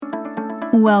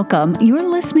Welcome. You're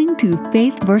listening to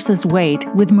Faith versus Weight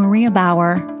with Maria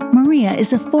Bauer. Maria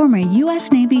is a former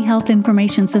U.S. Navy Health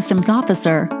Information Systems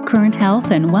officer, current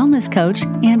health and wellness coach,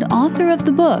 and author of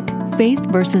the book Faith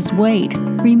versus Weight,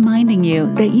 reminding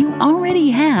you that you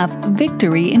already have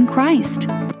victory in Christ.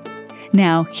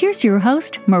 Now, here's your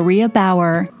host, Maria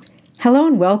Bauer. Hello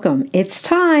and welcome. It's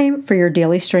time for your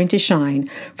Daily Strength to Shine.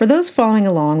 For those following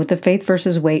along with the Faith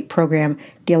vs. Weight program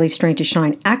Daily Strength to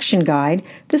Shine Action Guide,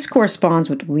 this corresponds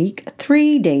with week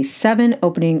 3, day 7,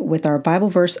 opening with our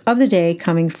Bible verse of the day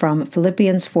coming from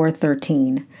Philippians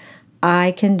 4:13.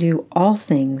 I can do all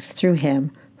things through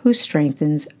him who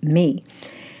strengthens me.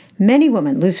 Many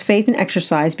women lose faith in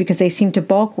exercise because they seem to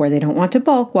bulk where they don't want to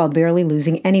bulk while barely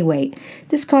losing any weight.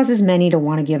 This causes many to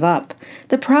want to give up.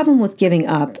 The problem with giving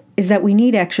up is that we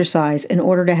need exercise in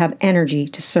order to have energy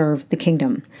to serve the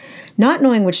kingdom. Not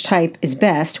knowing which type is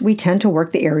best, we tend to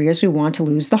work the areas we want to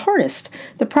lose the hardest.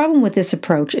 The problem with this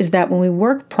approach is that when we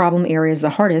work problem areas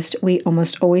the hardest, we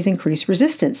almost always increase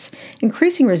resistance.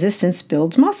 Increasing resistance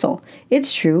builds muscle.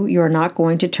 It's true, you are not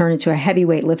going to turn into a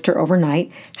heavyweight lifter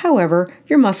overnight. However,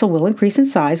 your muscle will increase in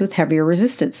size with heavier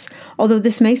resistance. Although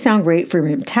this may sound great for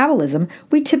your metabolism,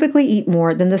 we typically eat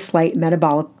more than the slight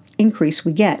metabolic increase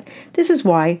we get. This is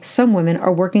why some women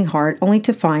are working hard only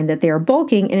to find that they are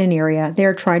bulking in an area they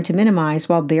are trying to minimize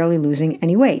while barely losing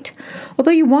any weight.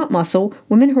 Although you want muscle,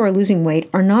 women who are losing weight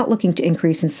are not looking to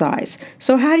increase in size.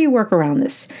 So how do you work around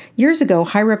this? Years ago,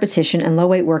 high repetition and low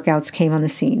weight workouts came on the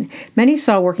scene. Many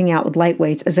saw working out with light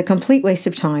weights as a complete waste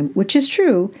of time, which is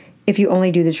true if you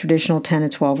only do the traditional 10 to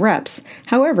 12 reps.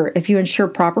 However, if you ensure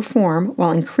proper form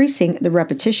while increasing the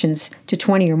repetitions to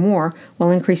 20 or more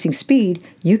while increasing speed,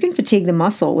 you can fatigue the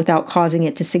muscle without causing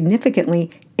it to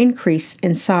significantly increase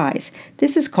in size.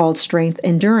 This is called strength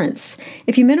endurance.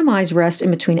 If you minimize rest in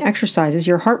between exercises,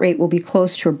 your heart rate will be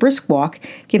close to a brisk walk,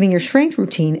 giving your strength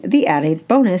routine the added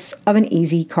bonus of an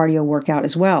easy cardio workout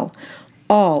as well.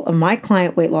 All of my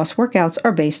client weight loss workouts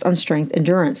are based on strength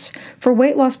endurance. For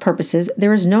weight loss purposes,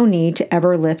 there is no need to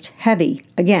ever lift heavy.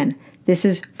 Again, this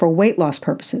is for weight loss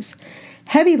purposes.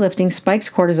 Heavy lifting spikes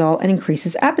cortisol and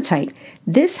increases appetite.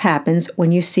 This happens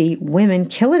when you see women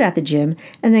kill it at the gym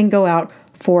and then go out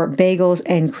for bagels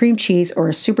and cream cheese or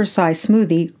a supersized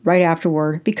smoothie right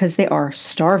afterward because they are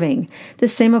starving. The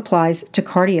same applies to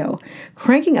cardio.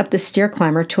 Cranking up the stair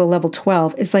climber to a level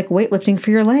 12 is like weightlifting for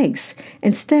your legs.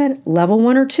 Instead, level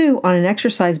 1 or 2 on an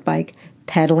exercise bike,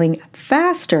 pedaling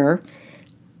faster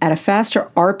at a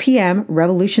faster RPM,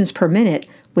 revolutions per minute,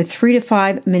 with 3 to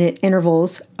 5 minute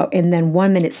intervals and then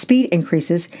 1 minute speed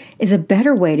increases is a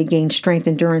better way to gain strength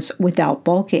endurance without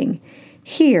bulking.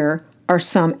 Here are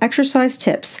some exercise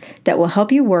tips that will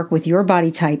help you work with your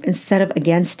body type instead of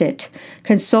against it.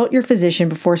 Consult your physician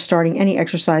before starting any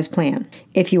exercise plan.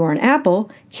 If you are an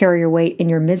apple, carry your weight in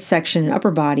your midsection and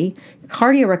upper body.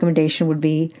 Cardio recommendation would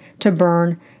be to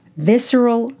burn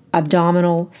visceral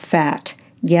abdominal fat.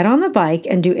 Get on the bike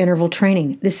and do interval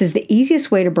training. This is the easiest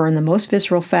way to burn the most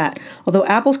visceral fat. Although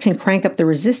apples can crank up the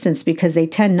resistance because they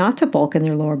tend not to bulk in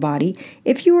their lower body,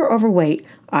 if you are overweight,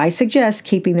 I suggest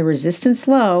keeping the resistance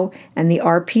low and the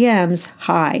RPMs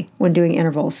high when doing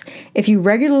intervals. If you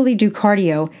regularly do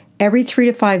cardio, every 3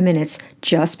 to 5 minutes,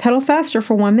 just pedal faster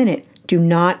for 1 minute. Do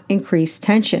not increase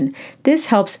tension. This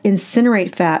helps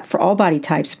incinerate fat for all body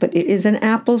types, but it is an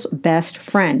apple's best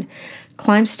friend.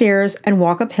 Climb stairs and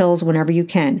walk up hills whenever you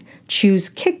can. Choose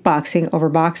kickboxing over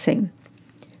boxing.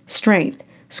 Strength.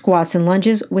 Squats and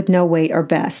lunges with no weight are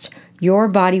best. Your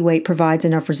body weight provides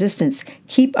enough resistance.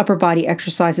 Keep upper body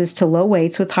exercises to low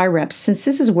weights with high reps since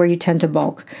this is where you tend to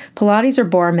bulk. Pilates or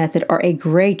bar method are a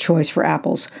great choice for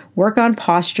apples. Work on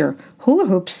posture. Hula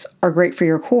hoops are great for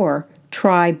your core.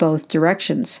 Try both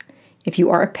directions. If you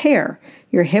are a pear,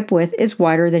 your hip width is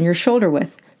wider than your shoulder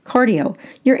width. Cardio.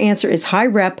 Your answer is high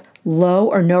rep, low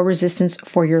or no resistance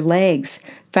for your legs.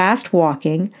 Fast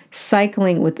walking,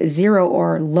 cycling with zero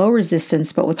or low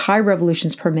resistance but with high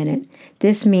revolutions per minute.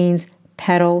 This means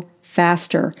pedal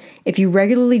faster. If you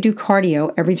regularly do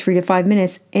cardio every 3 to 5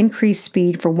 minutes, increase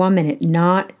speed for 1 minute,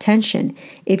 not tension.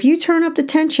 If you turn up the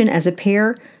tension as a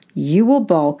pair, you will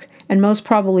bulk and most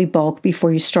probably bulk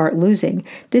before you start losing.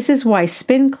 This is why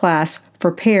spin class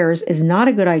for pairs is not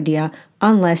a good idea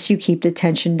unless you keep the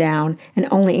tension down and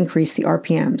only increase the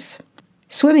RPMs.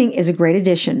 Swimming is a great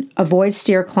addition. Avoid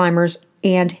stair climbers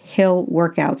and hill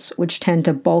workouts, which tend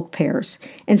to bulk pairs.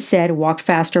 Instead, walk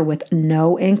faster with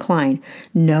no incline.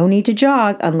 No need to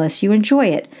jog unless you enjoy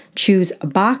it. Choose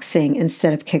boxing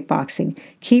instead of kickboxing.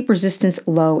 Keep resistance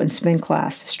low in spin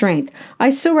class. Strength. I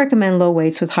still recommend low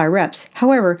weights with high reps.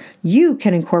 However, you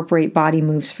can incorporate body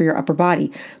moves for your upper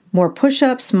body. More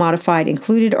push-ups, modified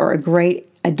included, are a great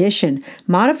addition.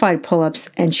 Modified pull-ups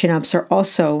and chin-ups are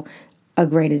also a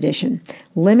great addition.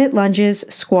 Limit lunges,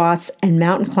 squats, and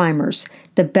mountain climbers.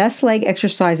 The best leg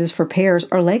exercises for pairs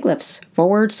are leg lifts,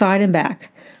 forward, side, and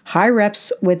back. High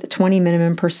reps with 20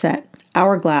 minimum per set.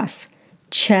 Hourglass.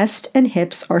 Chest and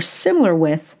hips are similar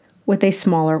with a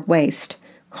smaller waist.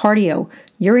 Cardio.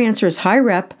 Your answer is high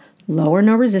rep, low or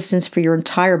no resistance for your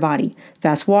entire body.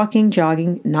 Fast walking,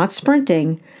 jogging, not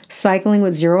sprinting. Cycling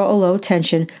with zero or low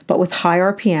tension, but with high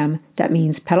RPM. That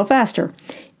means pedal faster.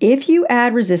 If you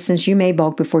add resistance, you may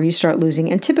bulk before you start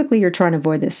losing, and typically you're trying to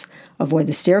avoid this. Avoid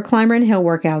the stair climber and hill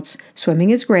workouts.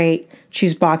 Swimming is great.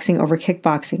 Choose boxing over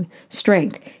kickboxing.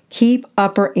 Strength. Keep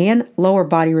upper and lower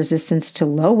body resistance to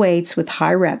low weights with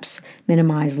high reps.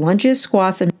 Minimize lunges,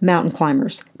 squats, and mountain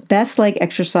climbers. Best leg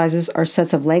exercises are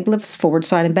sets of leg lifts, forward,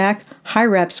 side, and back, high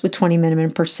reps with 20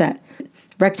 minimum per set.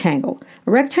 Rectangle.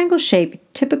 A rectangle shape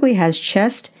typically has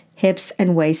chest, hips,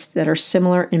 and waist that are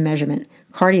similar in measurement.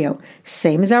 Cardio.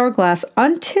 Same as hourglass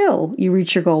until you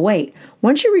reach your goal weight.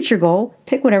 Once you reach your goal,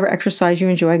 pick whatever exercise you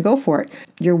enjoy and go for it.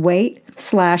 Your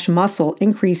weight/muscle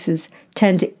increases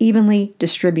tend to evenly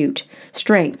distribute.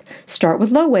 Strength. Start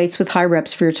with low weights with high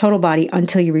reps for your total body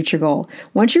until you reach your goal.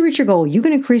 Once you reach your goal, you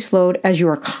can increase load as you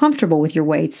are comfortable with your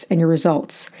weights and your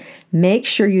results. Make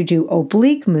sure you do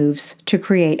oblique moves to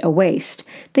create a waist.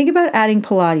 Think about adding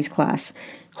Pilates class.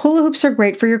 Hula hoops are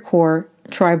great for your core.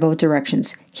 Try both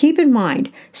directions. Keep in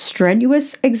mind,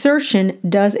 strenuous exertion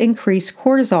does increase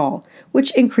cortisol,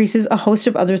 which increases a host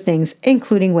of other things,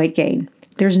 including weight gain.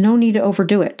 There's no need to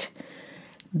overdo it.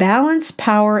 Balance,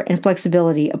 power, and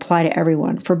flexibility apply to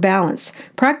everyone. For balance,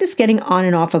 practice getting on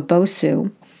and off of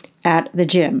BOSU at the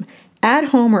gym. At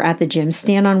home or at the gym,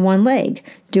 stand on one leg,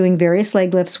 doing various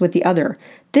leg lifts with the other.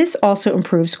 This also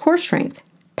improves core strength.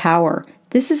 Power.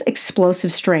 This is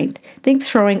explosive strength. Think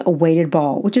throwing a weighted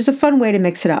ball, which is a fun way to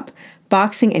mix it up.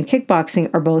 Boxing and kickboxing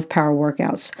are both power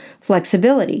workouts.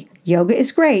 Flexibility. Yoga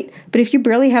is great, but if you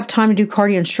barely have time to do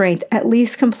cardio and strength, at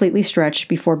least completely stretch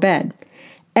before bed.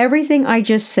 Everything I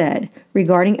just said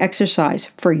regarding exercise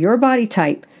for your body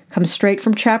type comes straight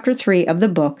from Chapter 3 of the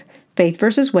book, Faith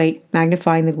versus Weight,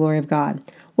 Magnifying the Glory of God.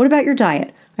 What about your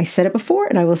diet? I said it before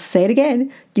and I will say it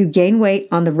again. You gain weight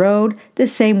on the road the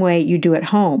same way you do at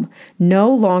home.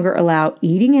 No longer allow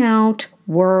eating out,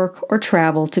 work, or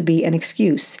travel to be an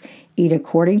excuse. Eat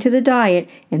according to the diet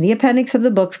in the appendix of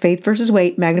the book, Faith versus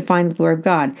Weight, Magnifying the Glory of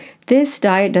God. This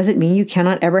diet doesn't mean you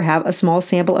cannot ever have a small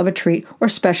sample of a treat or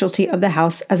specialty of the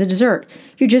house as a dessert.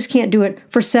 You just can't do it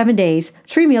for 7 days,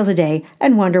 3 meals a day,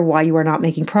 and wonder why you are not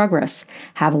making progress.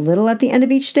 Have a little at the end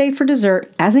of each day for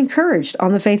dessert, as encouraged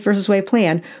on the Faith versus Weight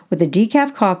plan, with a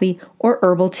decaf coffee or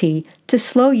herbal tea to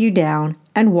slow you down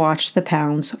and watch the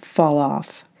pounds fall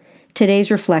off.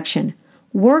 Today's reflection: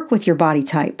 work with your body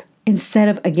type instead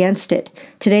of against it.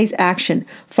 Today's action: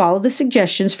 follow the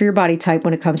suggestions for your body type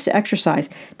when it comes to exercise.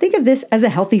 Think of this as a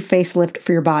healthy facelift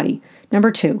for your body. Number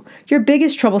 2, your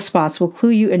biggest trouble spots will clue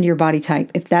you into your body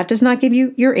type. If that does not give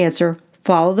you your answer,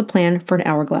 follow the plan for an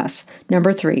hourglass.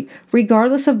 Number 3,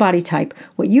 regardless of body type,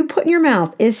 what you put in your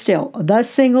mouth is still the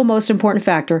single most important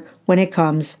factor when it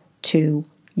comes to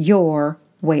your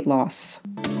weight loss.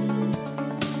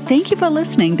 Thank you for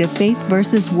listening to Faith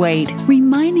versus Weight,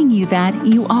 reminding you that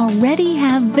you already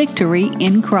have victory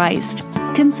in Christ.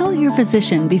 Consult your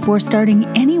physician before starting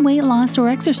any weight loss or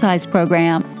exercise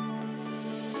program.